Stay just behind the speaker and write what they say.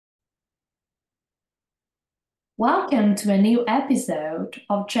Welcome to a new episode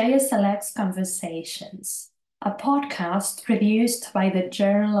of JSLX Conversations, a podcast produced by the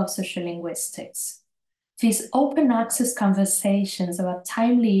Journal of Sociolinguistics. These open access conversations about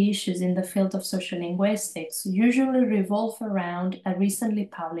timely issues in the field of sociolinguistics usually revolve around a recently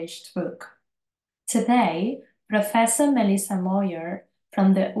published book. Today, Professor Melissa Moyer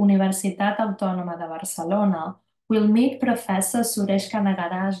from the Universitat Autònoma de Barcelona will meet Professor Suresh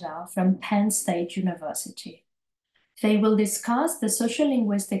Canagarajah from Penn State University. They will discuss the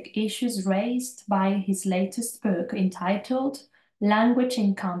sociolinguistic issues raised by his latest book entitled Language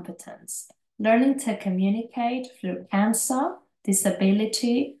Incompetence: Learning to Communicate Through Cancer,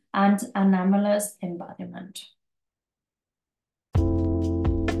 Disability, and Anomalous Embodiment.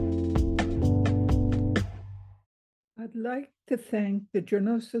 I'd like to thank the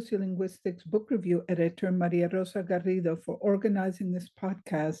Journal of Sociolinguistics book review editor Maria Rosa Garrido for organizing this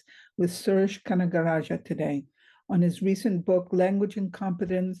podcast with Suresh Canagarajah today on his recent book, Language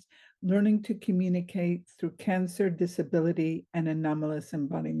Incompetence: Learning to Communicate Through Cancer, Disability, and Anomalous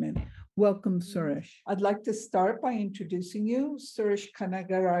Embodiment. Welcome, Suresh. I'd like to start by introducing you. Suresh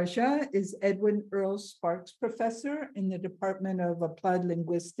Canagarajah is Edwin Earl Sparks Professor in the Department of Applied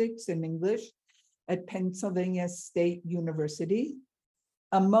Linguistics and English at Pennsylvania State University.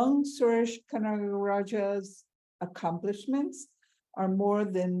 Among Suresh Canagarajah's accomplishments are more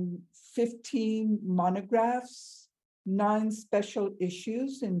than 15 monographs, 9 special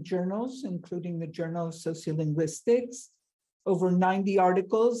issues in journals, including the Journal of Sociolinguistics, over 90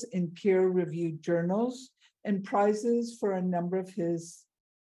 articles in peer-reviewed journals, and prizes for a number of his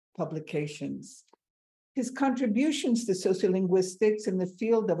publications. His contributions to sociolinguistics in the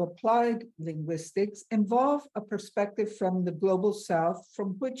field of applied linguistics involve a perspective from the global South,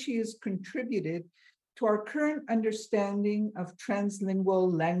 from which he has contributed to our current understanding of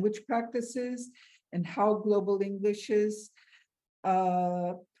translingual language practices and how global Englishes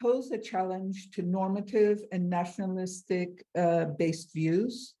pose a challenge to normative and nationalistic based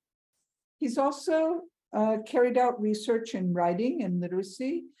views. He's also carried out research in writing and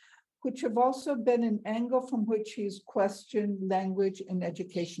literacy, which have also been an angle from which he's questioned language and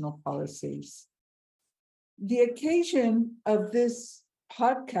educational policies. The occasion of this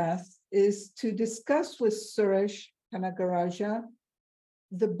podcast is to discuss with Suresh Canagarajah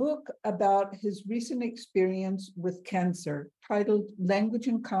the book about his recent experience with cancer, titled Language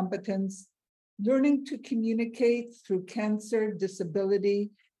Incompetence: Learning to Communicate Through Cancer,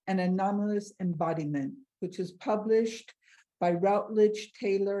 Disability, and Anomalous Embodiment, which is published by Routledge,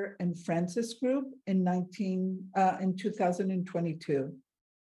 Taylor, and Francis Group in 2022.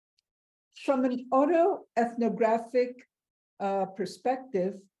 From an autoethnographic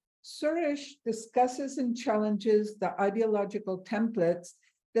perspective, Suresh discusses and challenges the ideological templates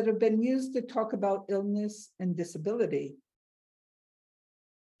that have been used to talk about illness and disability.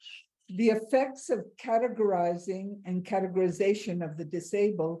 The effects of categorizing and categorization of the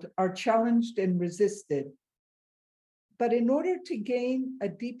disabled are challenged and resisted. But in order to gain a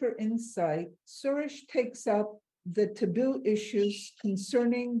deeper insight, Suresh takes up the taboo issues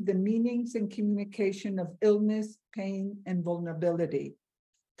concerning the meanings and communication of illness, pain, and vulnerability,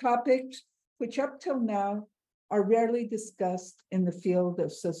 topics which up till now are rarely discussed in the field of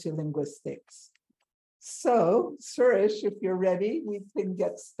sociolinguistics. So, Suresh, if you're ready, we can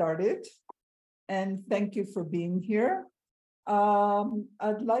get started. And thank you for being here.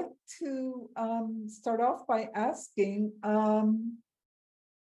 I'd like to start off by asking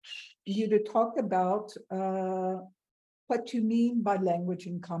you to talk about what you mean by language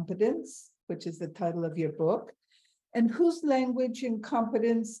incompetence, which is the title of your book, and whose language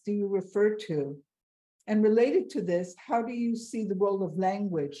incompetence do you refer to? And related to this, how do you see the role of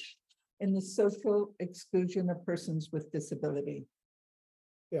language in the social exclusion of persons with disability?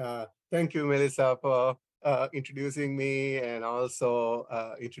 Yeah, thank you, Melissa, for introducing me and also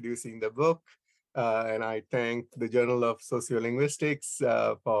introducing the book. And I thank the Journal of Sociolinguistics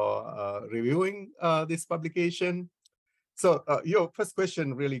for reviewing this publication. So your first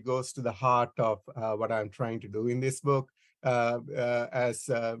question really goes to the heart of what I'm trying to do in this book. As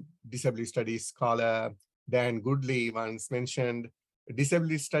disability studies scholar Dan Goodley once mentioned,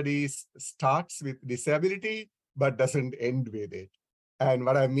 disability studies starts with disability, but doesn't end with it. And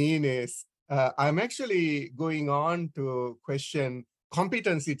what I mean is, I'm actually going on to question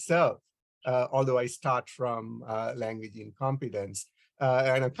competence itself, although I start from language incompetence.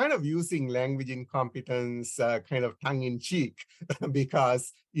 And I'm kind of using language incompetence kind of tongue-in-cheek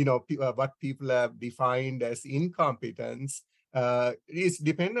because, what people have defined as incompetence is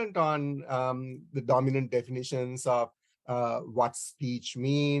dependent on the dominant definitions of what speech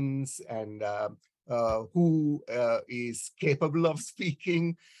means and who is capable of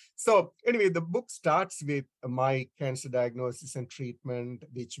speaking. So anyway, the book starts with my cancer diagnosis and treatment,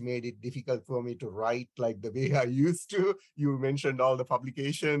 which made it difficult for me to write like the way I used to. You mentioned all the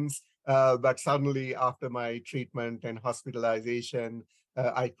publications, but suddenly after my treatment and hospitalization,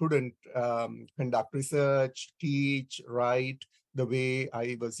 I couldn't conduct research, teach, write the way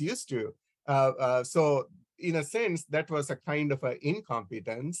I was used to. So in a sense, that was a kind of an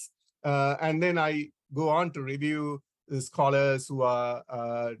incompetence. And then I go on to review the scholars who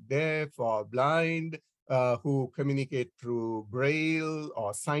are deaf or blind, who communicate through Braille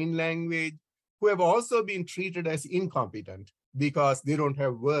or sign language, who have also been treated as incompetent because they don't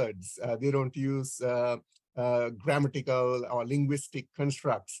have words. They don't use grammatical or linguistic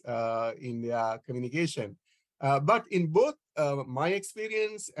constructs in their communication. But in both my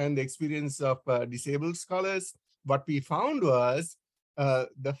experience and the experience of disabled scholars, what we found was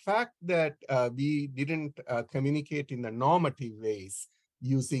the fact that we didn't communicate in the normative ways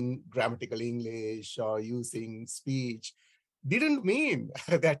using grammatical English or using speech didn't mean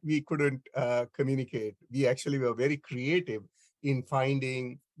that we couldn't communicate. We actually were very creative in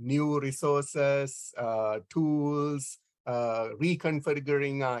finding new resources, tools,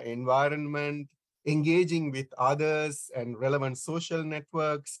 reconfiguring our environment, engaging with others and relevant social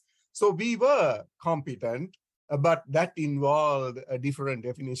networks. So we were competent, but that involved a different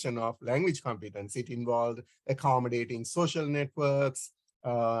definition of language competence. It involved accommodating social networks,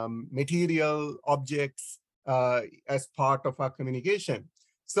 material objects as part of our communication.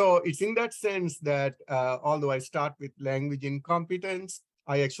 So it's in that sense that although I start with language incompetence,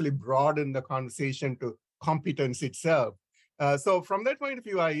 I actually broaden the conversation to competence itself. So from that point of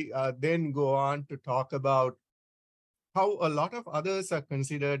view, I then go on to talk about how a lot of others are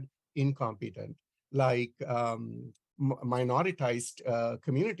considered incompetent, like minoritized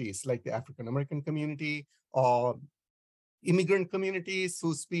communities, like the African American community or immigrant communities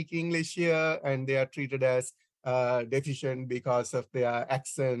who speak English here and they are treated as deficient because of their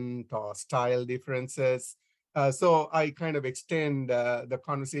accent or style differences. So I kind of extend the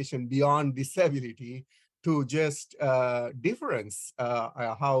conversation beyond disability to just difference,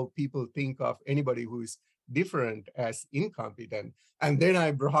 how people think of anybody who is different as incompetent. And then I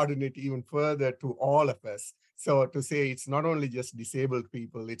broaden it even further to all of us. So to say it's not only just disabled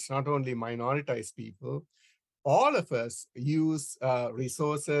people, it's not only minoritized people, all of us use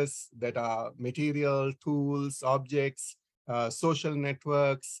resources that are material, tools, objects, social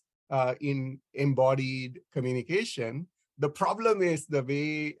networks in embodied communication. The problem is the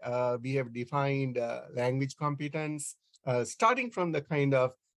way we have defined language competence, starting from the kind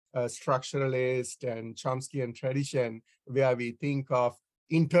of structuralist and Chomskyan tradition, where we think of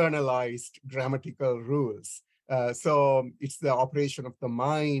internalized grammatical rules. So it's the operation of the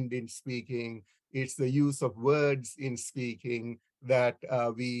mind in speaking, it's the use of words in speaking that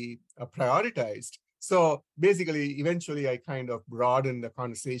we prioritized. So basically, eventually, I kind of broadened the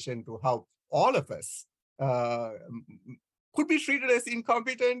conversation to how all of us could be treated as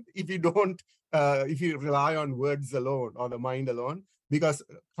incompetent if you don't, if you rely on words alone or the mind alone, because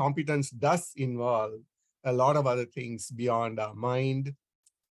competence does involve a lot of other things beyond our mind,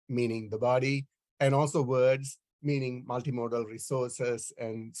 meaning the body, and also words, meaning multimodal resources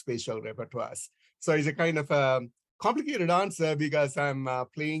and spatial repertoires. So it's a kind of a complicated answer because I'm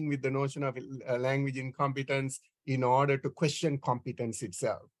playing with the notion of language incompetence in order to question competence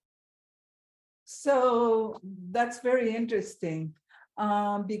itself. So that's very interesting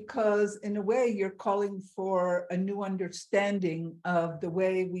because in a way you're calling for a new understanding of the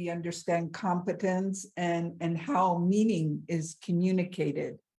way we understand competence and how meaning is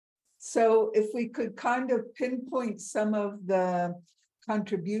communicated. So if we could kind of pinpoint some of the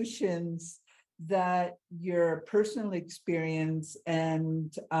contributions that your personal experience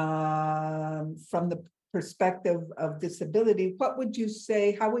and from the perspective of disability, what would you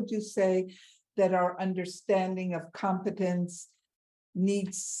say, how would you say that our understanding of competence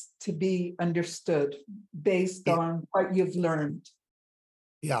needs to be understood based on what you've learned?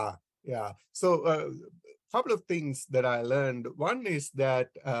 Yeah. So couple of things that I learned. One is that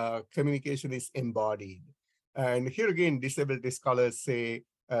communication is embodied. And here again, disability scholars say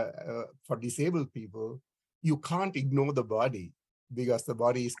for disabled people, you can't ignore the body because the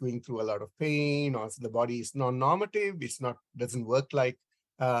body is going through a lot of pain, or the body is non-normative. Doesn't work like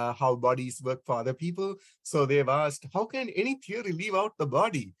how bodies work for other people. So they've asked, how can any theory leave out the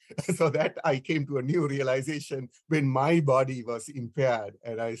body? So that I came to a new realization when my body was impaired,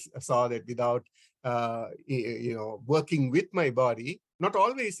 and I saw that without working with my body, not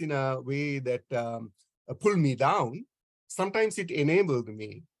always in a way that pulled me down. Sometimes it enabled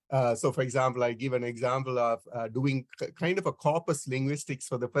me. So for example, I give an example of doing kind of a corpus linguistics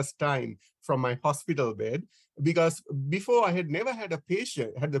for the first time from my hospital bed, because before I had never had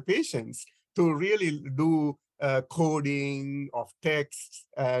the patience to really do coding of texts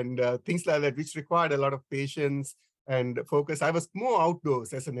and things like that, which required a lot of patience and focus. I was more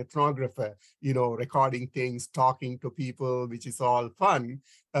outdoors as an ethnographer, recording things, talking to people, which is all fun.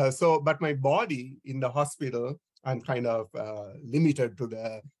 But my body in the hospital, I'm kind of limited to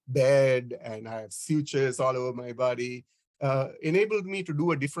the bed, and I have sutures all over my body, enabled me to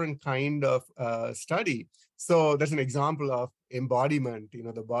do a different kind of study. So that's an example of embodiment.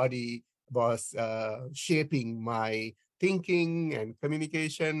 The body was shaping my thinking and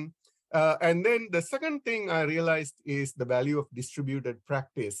communication. And then the second thing I realized is the value of distributed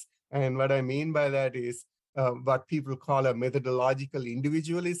practice. And what I mean by that is what people call a methodological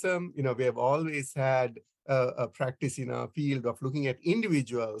individualism. We have always had a practice in our field of looking at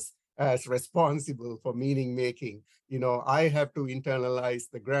individuals as responsible for meaning making. I have to internalize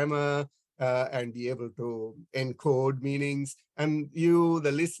the grammar and be able to encode meanings. And you,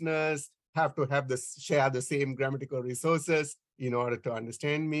 the listeners, have to share the same grammatical resources in order to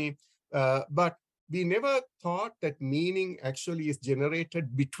understand me. But we never thought that meaning actually is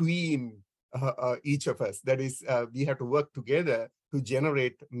generated between each of us. That is, we have to work together to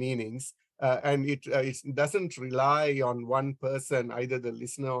generate meanings. And it doesn't rely on one person, either the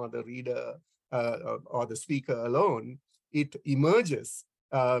listener or the reader or the speaker alone. It emerges.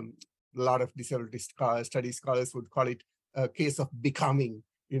 A lot of disability study scholars would call it a case of becoming.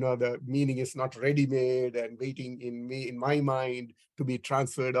 The meaning is not ready-made and waiting in my mind to be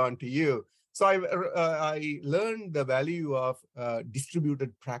transferred on to you. So I learned the value of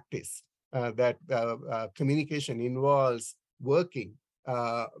distributed practice, that communication involves working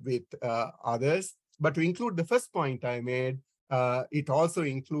with others. But to include the first point I made, it also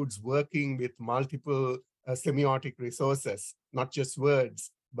includes working with multiple semiotic resources, not just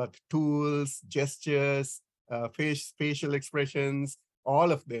words, but tools, gestures, facial expressions,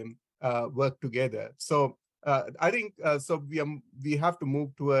 all of them work together. So I think we have to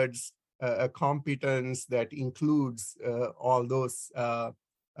move towards a competence that includes all those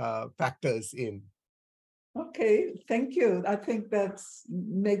factors in. Okay, thank you. I think that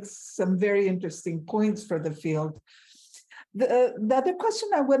makes some very interesting points for the field. The other question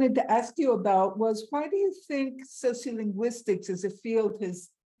I wanted to ask you about was, why do you think sociolinguistics as a field has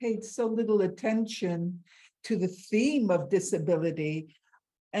paid so little attention to the theme of disability?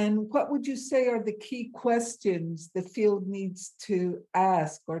 And what would you say are the key questions the field needs to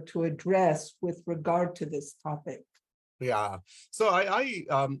ask or to address with regard to this topic? Yeah, so I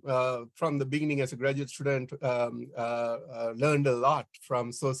from the beginning as a graduate student, learned a lot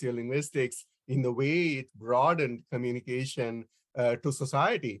from sociolinguistics in the way it broadened communication to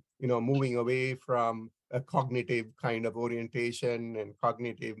society, moving away from a cognitive kind of orientation and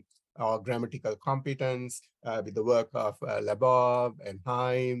cognitive or grammatical competence with the work of Labov and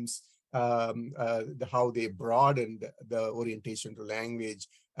Himes, how they broadened the orientation to language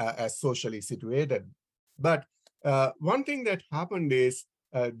as socially situated. But one thing that happened is,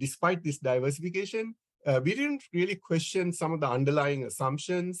 despite this diversification, we didn't really question some of the underlying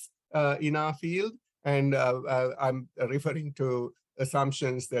assumptions in our field. And I'm referring to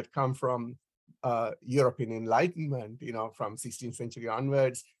assumptions that come from European Enlightenment, from 16th century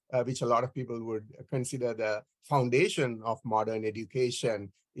onwards, which a lot of people would consider the foundation of modern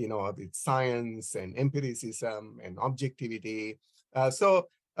education, with science and empiricism and objectivity. So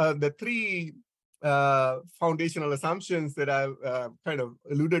the three foundational assumptions that I've kind of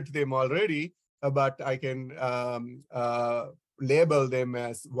alluded to them already, but I can label them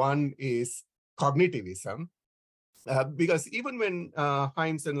as: one is cognitivism, because even when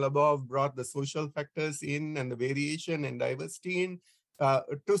Himes and Labov brought the social factors in and the variation and diversity in,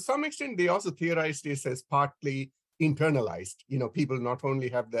 to some extent, they also theorized this as partly internalized. People not only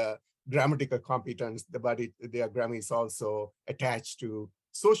have the grammatical competence, but their grammar is also attached to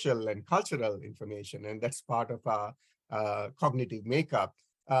social and cultural information, and that's part of our cognitive makeup.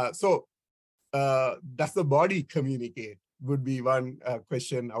 So does the body communicate would be one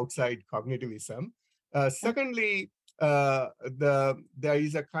question outside cognitivism. Secondly, there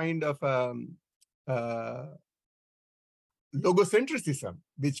is a kind of logocentrism,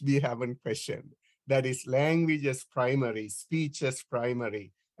 which we haven't questioned. That is, language as primary, speech as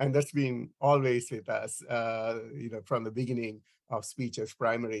primary. And that's been always with us, from the beginning of speech as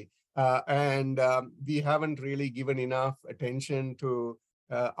primary. And we haven't really given enough attention to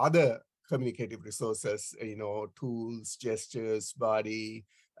other communicative resources, tools, gestures, body,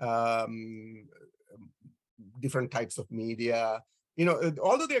 different types of media,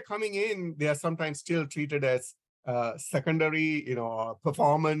 although they're coming in, they are sometimes still treated as secondary,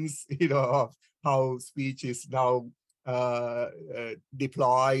 performance, of how speech is now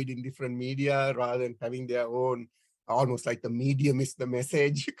deployed in different media rather than having their own, almost like the medium is the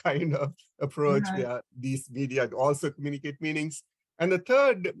message kind of approach, Right. where these media also communicate meanings. And the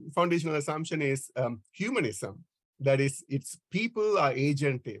third foundational assumption is humanism. That is, it's people are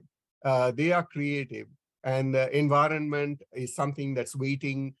agentive, they are creative, and the environment is something that's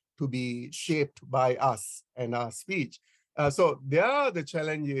waiting to be shaped by us and our speech. So there the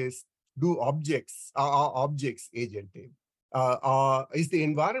challenge is, are objects agentive? Is the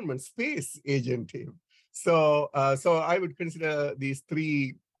environment space agentive? So I would consider these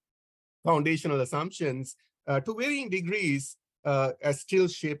three foundational assumptions to varying degrees as still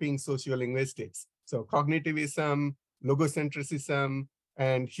shaping sociolinguistics. So cognitivism, logocentrism,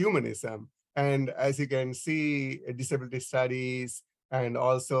 and humanism. And as you can see, disability studies and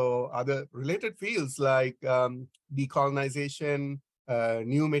also other related fields like decolonization,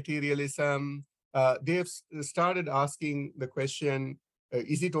 new materialism, they've started asking the question,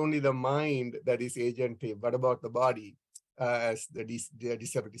 is it only the mind that is agentive? What about the body? As the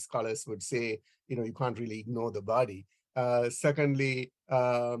disability scholars would say, you can't really ignore the body. Secondly,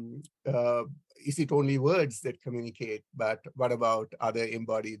 is it only words that communicate? But what about other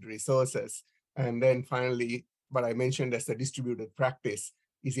embodied resources? And then finally, what I mentioned as a distributed practice,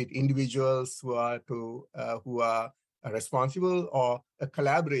 is it individuals who are responsible, or a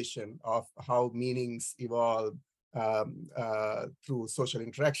collaboration of how meanings evolve through social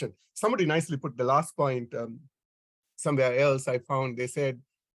interaction? Somebody nicely put the last point somewhere else. I found they said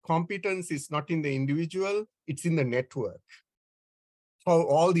competence is not in the individual, it's in the network. How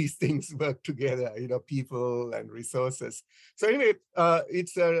all these things work together, people and resources. So anyway,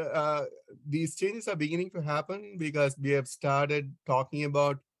 these changes are beginning to happen because we have started talking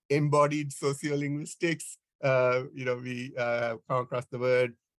about embodied sociolinguistics. We have come across the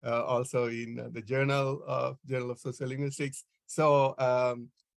word also in the Journal of Sociolinguistics. So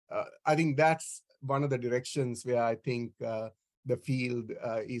I think that's one of the directions where I think the field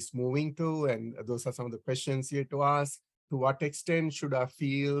is moving to, and those are some of the questions here to ask. To what extent should our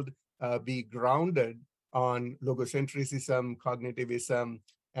field be grounded on logocentrism, cognitivism,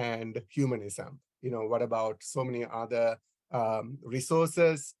 and humanism? What about so many other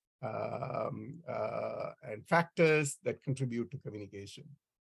resources and factors that contribute to communication?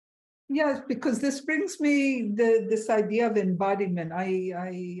 Yes, because this brings me this idea of embodiment.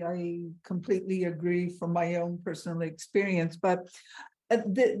 I completely agree from my own personal experience, but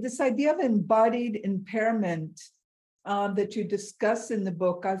this idea of embodied impairment that you discuss in the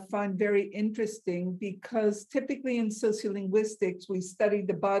book, I find very interesting, because typically in sociolinguistics, we study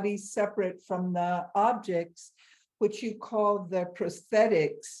the body separate from the objects, which you call the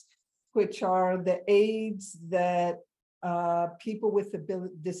prosthetics, which are the aids that people with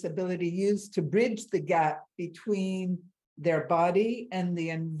disability use to bridge the gap between their body and the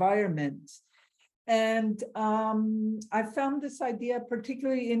environment. And I found this idea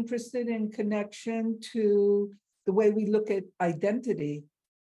particularly interested in connection to the way we look at identity,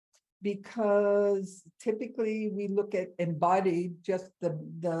 because typically we look at embodied, just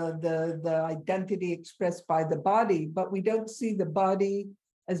the identity expressed by the body, but we don't see the body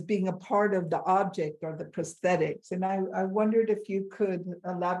as being a part of the object or the prosthetics. And I wondered if you could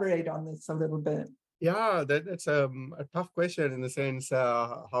elaborate on this a little bit. Yeah, that's a tough question, in the sense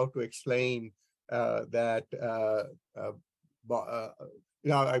how to explain that.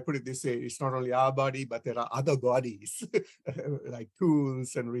 I put it this way: it's not only our body, but there are other bodies, like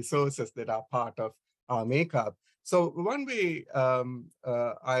tools and resources that are part of our makeup. So one way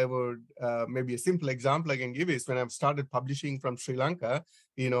I would, maybe a simple example I can give is when I've started publishing from Sri Lanka,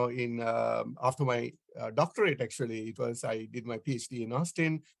 after my doctorate, actually, I did my PhD in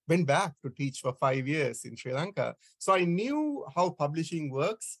Austin, went back to teach for 5 years in Sri Lanka. So I knew how publishing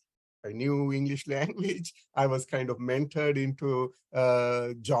works. I knew English language. I was kind of mentored into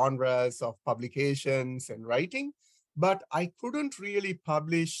genres of publications and writing, but I couldn't really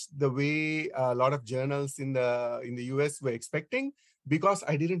publish the way a lot of journals in the US were expecting, because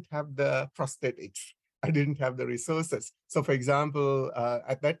I didn't have the prosthetics. I didn't have the resources. So for example,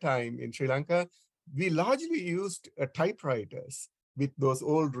 at that time in Sri Lanka, we largely used typewriters with those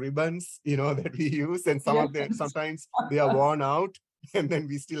old ribbons, that we use, and sometimes they are worn out, and then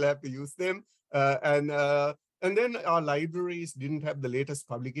we still have to use them. And then our libraries didn't have the latest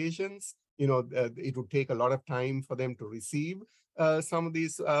publications. It would take a lot of time for them to receive some of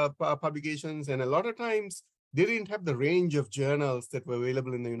these publications. And a lot of times they didn't have the range of journals that were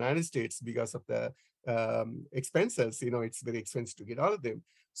available in the United States because of the expenses. It's very expensive to get all of them.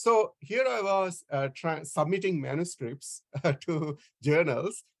 So here I was submitting manuscripts to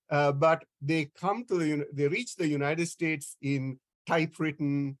journals, but they reach the United States in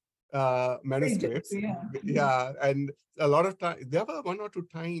typewritten manuscripts. Yeah. Yeah, and a lot of times, there were one or two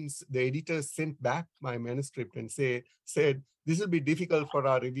times the editors sent back my manuscript and said, this will be difficult for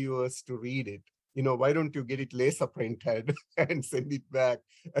our reviewers to read it. Why don't you get it laser printed and send it back?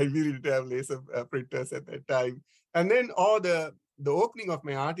 I really didn't have laser printers at that time. And then the opening of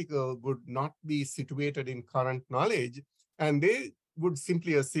my article would not be situated in current knowledge, and they would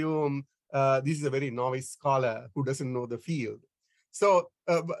simply assume this is a very novice scholar who doesn't know the field. So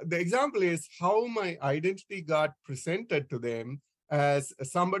the example is how my identity got presented to them as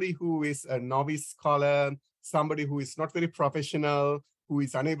somebody who is a novice scholar, somebody who is not very professional, who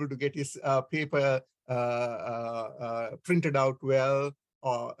is unable to get his paper printed out well,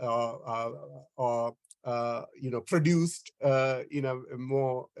 or produced in a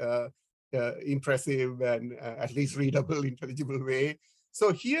more impressive and at least readable, intelligible way.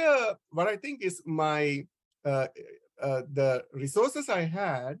 So here, what I think is the resources I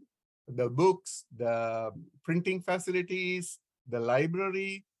had, the books, the printing facilities, the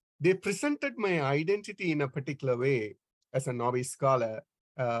library, they presented my identity in a particular way as a novice scholar.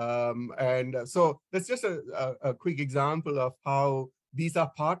 And so that's just a quick example of how these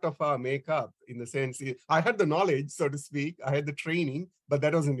are part of our makeup, in the sense, I had the knowledge, so to speak, I had the training, but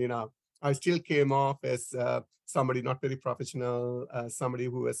that wasn't enough. I still came off as somebody not very professional, somebody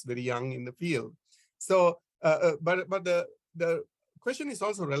who was very young in the field. So, but the question is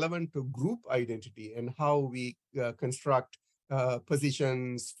also relevant to group identity and how we construct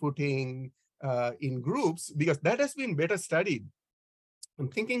positions, footing in groups, because that has been better studied. I'm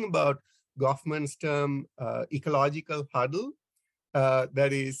thinking about Goffman's term, ecological huddle.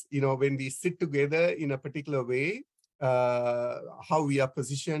 That is, when we sit together in a particular way, how we are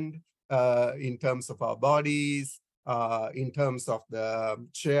positioned in terms of our bodies, in terms of the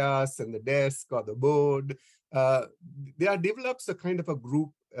chairs and the desk or the board. There develops a kind of a group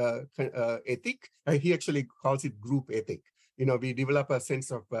ethic. He actually calls it group ethic. We develop a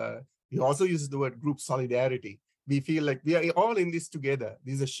sense of, he also uses the word group solidarity. We feel like we are all in this together.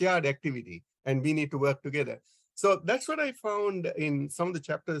 This is a shared activity and we need to work together. So that's what I found in some of the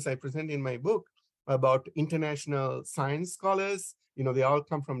chapters I present in my book about international science scholars. They all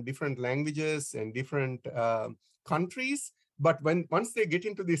come from different languages and different countries. But once they get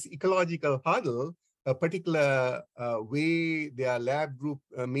into this ecological huddle, a particular way their lab group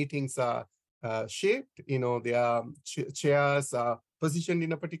meetings are shaped, their chairs are positioned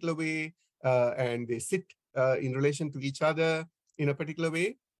in a particular way, and they sit in relation to each other in a particular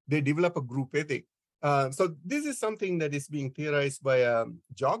way, they develop a group ethic. So this is something that is being theorized by a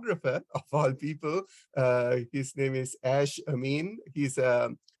geographer of all people. His name is Ash Amin. He's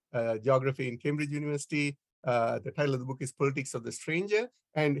a geography in Cambridge University. The title of the book is Politics of the Stranger.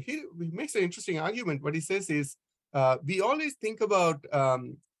 And he makes an interesting argument. What he says is, we always think about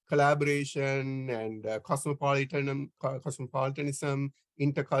collaboration and cosmopolitanism,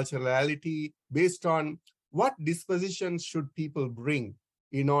 interculturality, based on what dispositions should people bring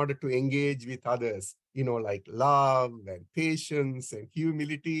in order to engage with others, like love and patience and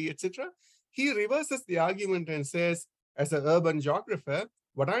humility, etc. He reverses the argument and says, as an urban geographer,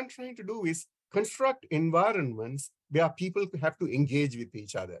 what I'm trying to do is construct environments where people have to engage with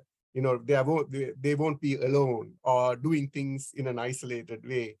each other. They won't be alone or doing things in an isolated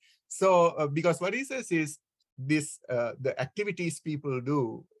way. So because what he says is, the activities people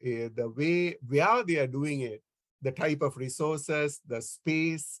do, the way where they are doing it, the type of resources, the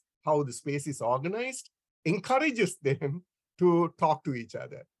space, how the space is organized, encourages them to talk to each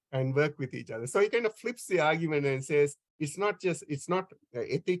other and work with each other. So he kind of flips the argument and says, it's not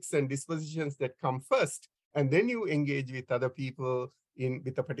ethics and dispositions that come first, and then you engage with other people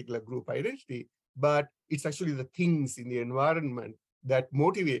with a particular group identity, but it's actually the things in the environment that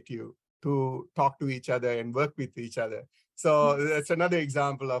motivate you to talk to each other and work with each other. So that's another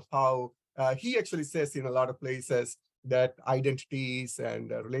example of how he actually says in a lot of places that identities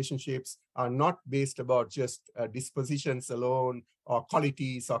and relationships are not based about just dispositions alone or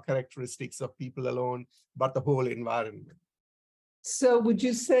qualities or characteristics of people alone, but the whole environment. So would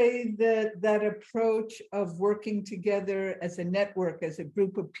you say that that approach of working together as a network, as a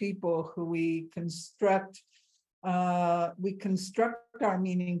group of people who we construct our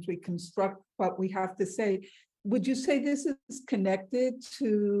meanings, we construct what we have to say, would you say this is connected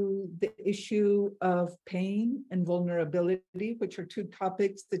to the issue of pain and vulnerability, which are two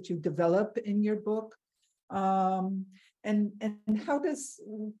topics that you develop in your book? And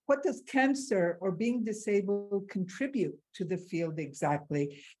what does cancer or being disabled contribute to the field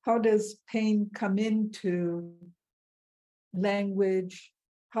exactly? How does pain come into language?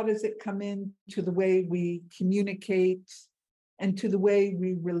 How does it come into the way we communicate and to the way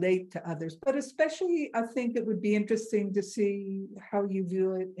we relate to others? But especially, I think it would be interesting to see how you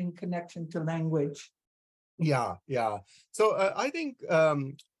view it in connection to language. Yeah, yeah. So I think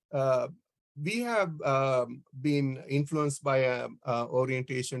we have been influenced by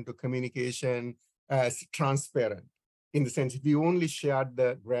orientation to communication as transparent, in the sense if you only shared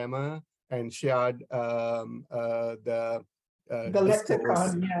the grammar and shared The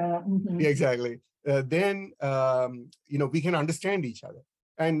discourse, lexicon, yeah. yeah, exactly, then we can understand each other.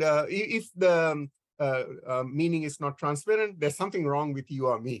 And if the meaning is not transparent, there's something wrong with you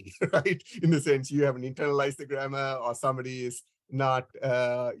or me, right? In the sense you haven't internalized the grammar, or somebody is not,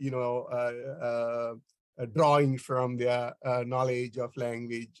 drawing from their knowledge of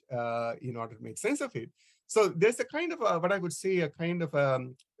language in order to make sense of it. So there's a kind of what I would say, a kind of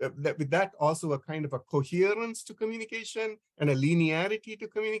with that also a kind of a coherence to communication and a linearity to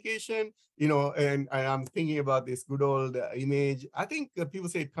communication. And I'm thinking about this good old image. I think people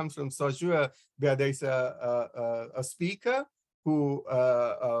say it comes from Saussure, where there's a speaker who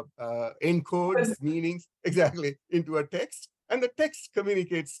encodes meanings exactly into a text, and the text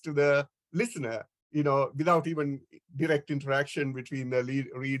communicates to the listener, without even direct interaction between the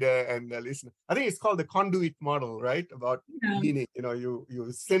reader and the listener. I think it's called the conduit model, right? About meaning, you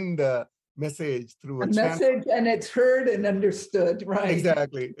send the message through a channel. message, and it's heard and understood, right?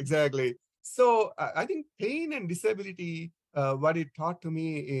 Exactly. So I think pain and disability, what it taught to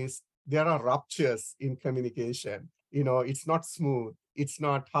me is there are ruptures in communication. It's not smooth, it's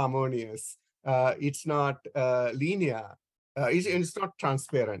not harmonious, it's not linear, it's not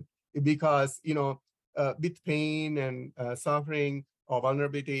transparent, because with pain and suffering or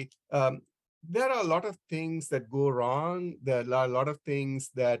vulnerability, there are a lot of things that go wrong. There are a lot of things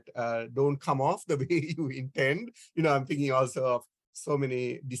that don't come off the way you intend. I'm thinking also of so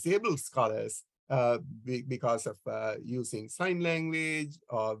many disabled scholars because of using sign language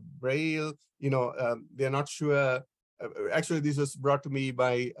or braille. They're not sure. Actually, this was brought to me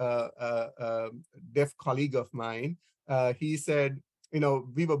by a deaf colleague of mine. He said,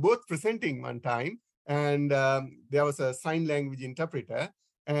 we were both presenting one time, and there was a sign language interpreter.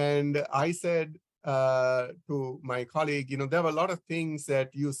 And I said to my colleague, there were a lot of things that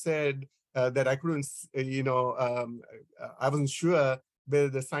you said that I couldn't, I wasn't sure whether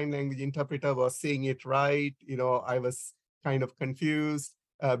the sign language interpreter was saying it right. I was kind of confused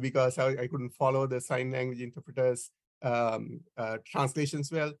because I couldn't follow the sign language interpreter's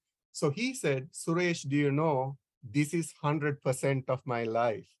translations well. So he said, Suresh, do you know, this is 100% of my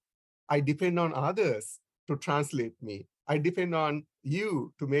life. I depend on others to translate me. I depend on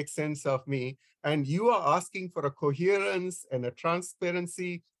you to make sense of me. And you are asking for a coherence and a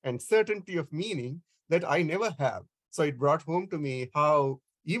transparency and certainty of meaning that I never have. So it brought home to me how,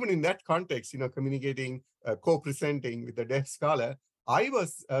 even in that context, communicating, co-presenting with the deaf scholar, I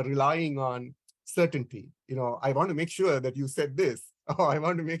was relying on certainty. I want to make sure that you said this. Oh, I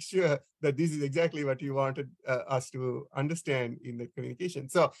want to make sure that this is exactly what you wanted us to understand in the communication.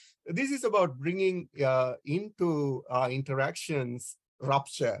 So this is about bringing into our interactions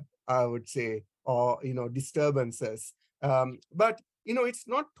rupture, I would say, or disturbances. But it's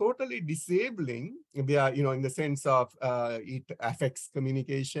not totally disabling. We are, in the sense of it affects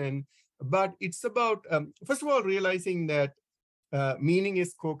communication. But it's about first of all realizing that meaning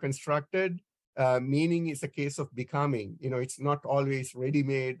is co-constructed. Meaning is a case of becoming. It's not always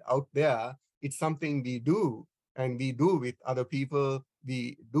ready-made out there. It's something we do, and we do with other people.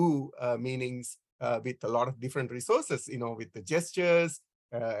 We do meanings with a lot of different resources, with the gestures.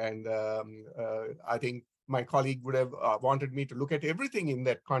 And I think my colleague would have wanted me to look at everything in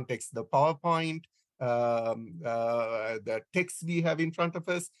that context, the PowerPoint, the text we have in front of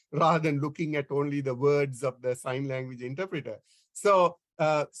us, rather than looking at only the words of the sign language interpreter. So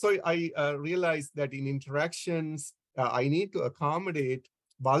I realized that in interactions, I need to accommodate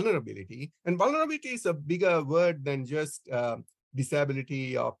vulnerability. And vulnerability is a bigger word than just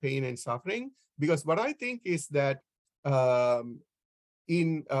disability or pain and suffering, because what I think is that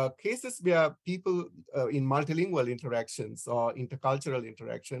in cases where people in multilingual interactions or intercultural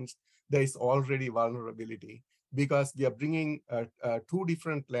interactions, there is already vulnerability, because we are bringing two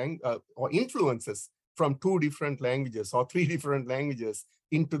different or influences from two different languages or three different languages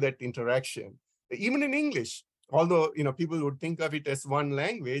into that interaction. Even in English, although people would think of it as one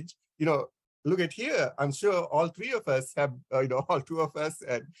language, look at here. I'm sure all three of us have, all two of us,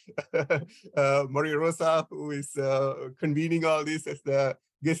 and Maria Rosa, who is convening all this as the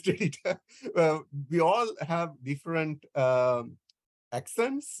guest editor. We all have different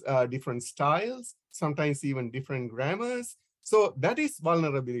accents, different styles, sometimes even different grammars. So that is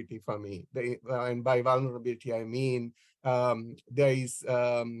vulnerability for me. And by vulnerability, I mean there is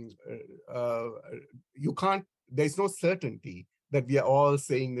you can't. There's no certainty that we are all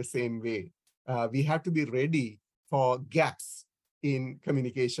saying the same way. We have to be ready for gaps in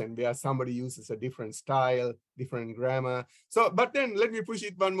communication where somebody uses a different style, different grammar. So, but then let me push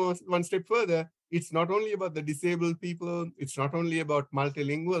it one step further. It's not only about the disabled people. It's not only about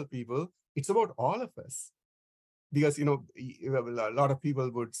multilingual people. It's about all of us. Because, a lot of people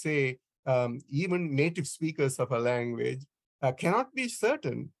would say, even native speakers of a language cannot be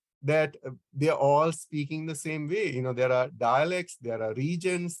certain that they're all speaking the same way. There are dialects, there are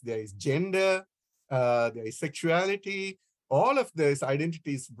regions, there is gender, there is sexuality. All of these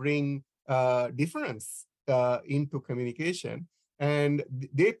identities bring difference into communication, and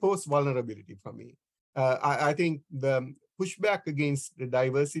they pose vulnerability for me. I think the pushback against the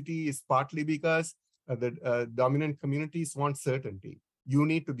diversity is partly because the dominant communities want certainty. You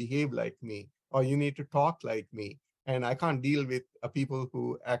need to behave like me, or you need to talk like me. And I can't deal with people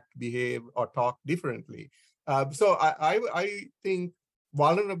who act, behave, or talk differently. So I think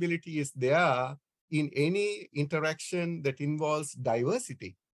vulnerability is there in any interaction that involves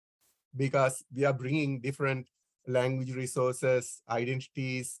diversity, because we are bringing different language resources,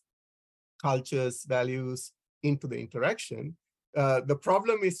 identities, cultures, values into the interaction. The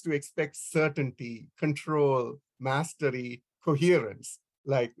problem is to expect certainty, control, mastery, coherence.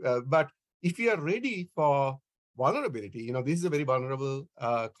 But if you are ready for vulnerability, this is a very vulnerable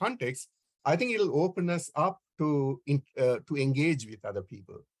context. I think it'll open us up to engage with other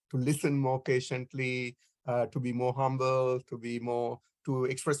people, to listen more patiently, to be more humble, to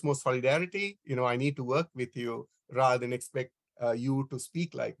express more solidarity. I need to work with you rather than expect you to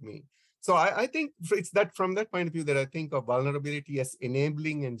speak like me. So I think it's that from that point of view that I think of vulnerability as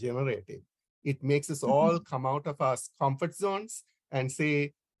enabling and generative. It makes us all come out of our comfort zones and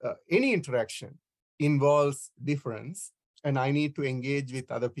say any interaction involves difference, and I need to engage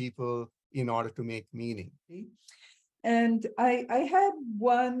with other people in order to make meaning. And I had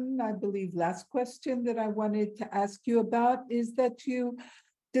one, I believe, last question that I wanted to ask you about, is that you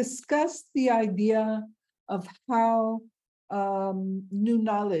discussed the idea of how new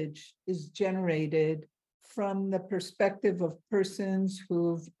knowledge is generated from the perspective of persons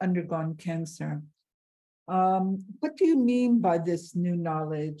who've undergone cancer. What do you mean by this new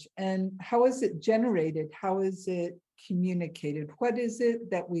knowledge, and how is it generated? How is it communicated? What is it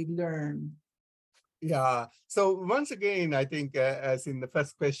that we learn? Yeah. So once again, I think as in the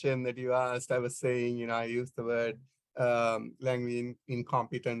first question that you asked, I was saying, I used the word language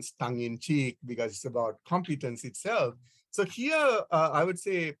incompetence tongue in cheek because it's about competence itself. So here, I would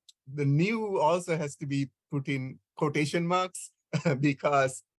say the new also has to be put in quotation marks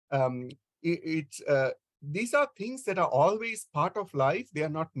because these are things that are always part of life. They are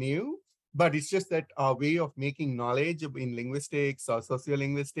not new, but it's just that our way of making knowledge in linguistics or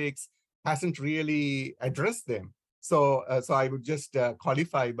sociolinguistics hasn't really addressed them. So I would just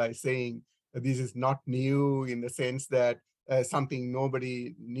qualify by saying this is not new in the sense that something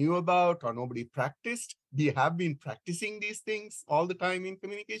nobody knew about or nobody practiced. We have been practicing these things all the time in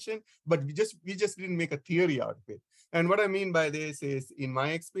communication, but we just didn't make a theory out of it. And what I mean by this is, in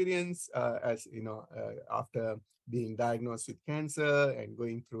my experience, as after being diagnosed with cancer and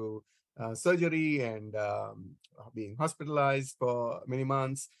going through surgery and being hospitalized for many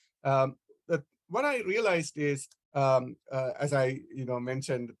months, what I realized is, as I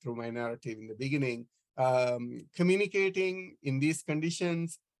mentioned through my narrative in the beginning, communicating in these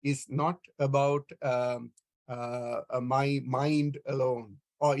conditions is not about my mind alone,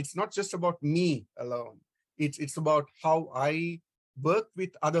 or it's not just about me alone. It's about how I work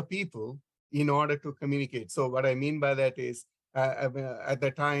with other people in order to communicate. So what I mean by that is, at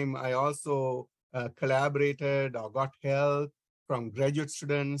the time, I also collaborated or got help from graduate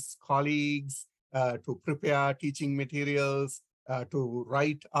students, colleagues, to prepare teaching materials, to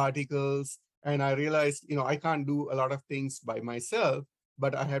write articles. And I realized, I can't do a lot of things by myself,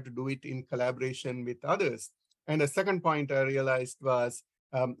 but I have to do it in collaboration with others. And the second point I realized was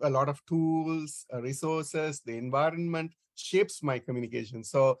a lot of tools, resources, the environment shapes my communication.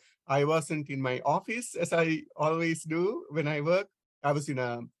 So I wasn't in my office as I always do when I work. I was in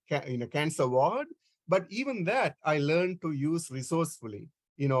a cancer ward. But even that, I learned to use resourcefully.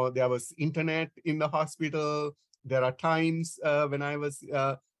 There was internet in the hospital. There are times when I was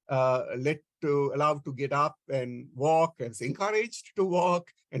allowed to get up and walk, and is encouraged to walk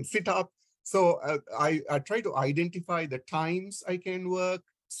and sit up. So I try to identify the times I can work,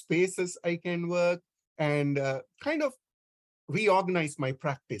 spaces I can work, and kind of reorganize my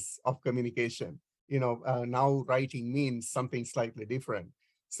practice of communication. Now writing means something slightly different.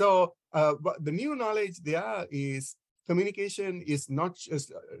 So but the new knowledge there is communication is not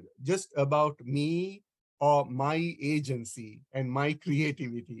just about me or my agency and my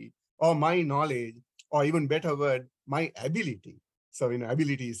creativity or my knowledge, or even better word, my ability. So,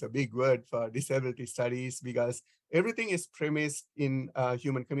 ability is a big word for disability studies because everything is premised in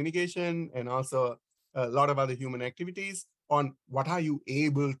human communication and also a lot of other human activities on what are you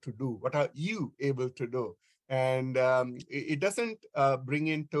able to do? What are you able to do? And it doesn't bring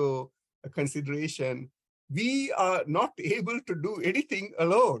into a consideration, we are not able to do anything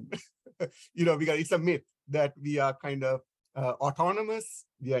alone, because it's a myth that we are kind of autonomous,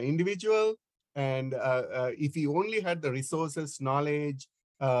 we are individual, and if we only had the resources, knowledge,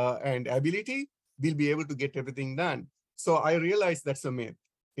 and ability, we'll be able to get everything done. So I realize that's a myth,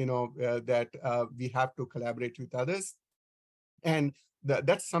 that we have to collaborate with others. And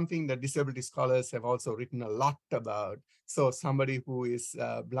that's something that disability scholars have also written a lot about. So somebody who is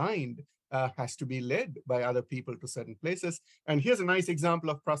blind has to be led by other people to certain places. And here's a nice example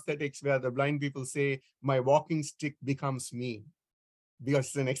of prosthetics where the blind people say, my walking stick becomes me because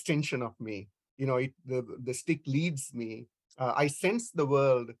it's an extension of me. The stick leads me. I sense the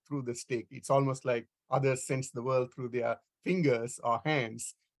world through the stick. It's almost like others sense the world through their fingers or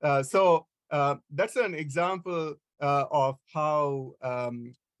hands. So that's an example of how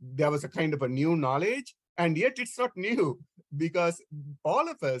there was a kind of a new knowledge, and yet it's not new because all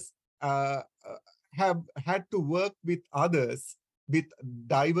of us have had to work with others, with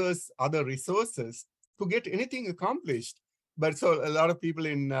diverse other resources to get anything accomplished. But so a lot of people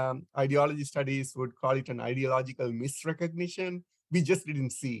in ideology studies would call it an ideological misrecognition. We just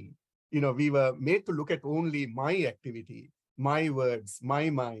didn't see. We were made to look at only my activity, my words, my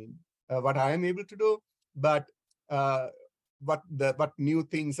mind, what I am able to do. But what new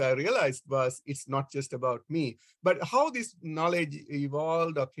things I realized was it's not just about me. But how this knowledge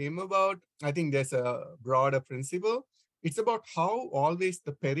evolved or came about, I think there's a broader principle. It's about how always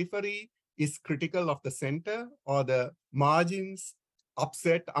the periphery is critical of the center, or the margins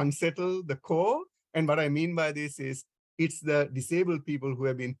upset, unsettle the core. And what I mean by this is it's the disabled people who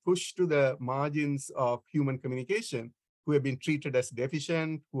have been pushed to the margins of human communication, who have been treated as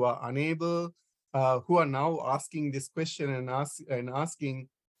deficient, who are unable, who are now asking this question and asking,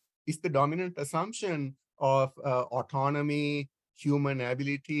 is the dominant assumption of autonomy, human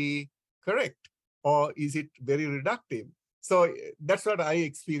ability correct? Or is it very reductive? So that's what I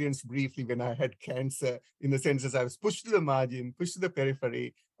experienced briefly when I had cancer, in the sense that I was pushed to the margin, pushed to the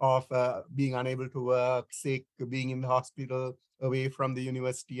periphery of being unable to work, sick, being in the hospital, away from the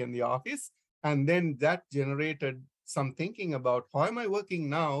university and the office. And then that generated some thinking about, how am I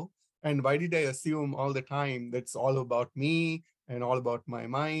working now? And why did I assume all the time that's all about me and all about my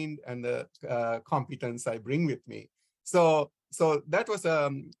mind and the competence I bring with me? So that was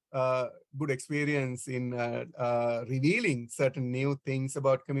a good experience in revealing certain new things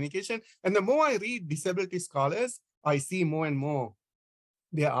about communication. And the more I read disability scholars, I see more and more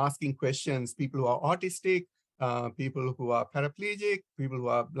they're asking questions. People who are autistic, people who are paraplegic, people who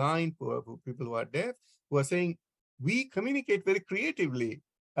are blind, people who are deaf, who are saying, we communicate very creatively,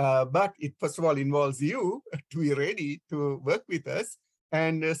 but it first of all involves you to be ready to work with us.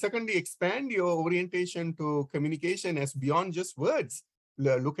 And secondly, expand your orientation to communication as beyond just words.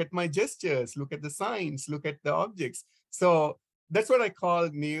 Look at my gestures, look at the signs, look at the objects. So that's what I call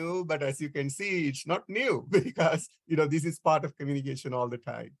new, but as you can see, it's not new because, this is part of communication all the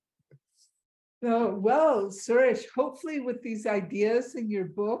time. So, well, Suresh, hopefully with these ideas in your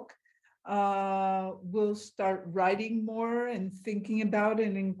book, we'll start writing more and thinking about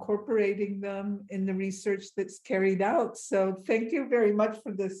and incorporating them in the research that's carried out. So thank you very much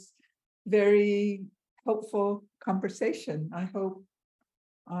for this very helpful conversation. I hope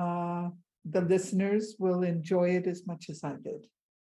the listeners will enjoy it as much as I did.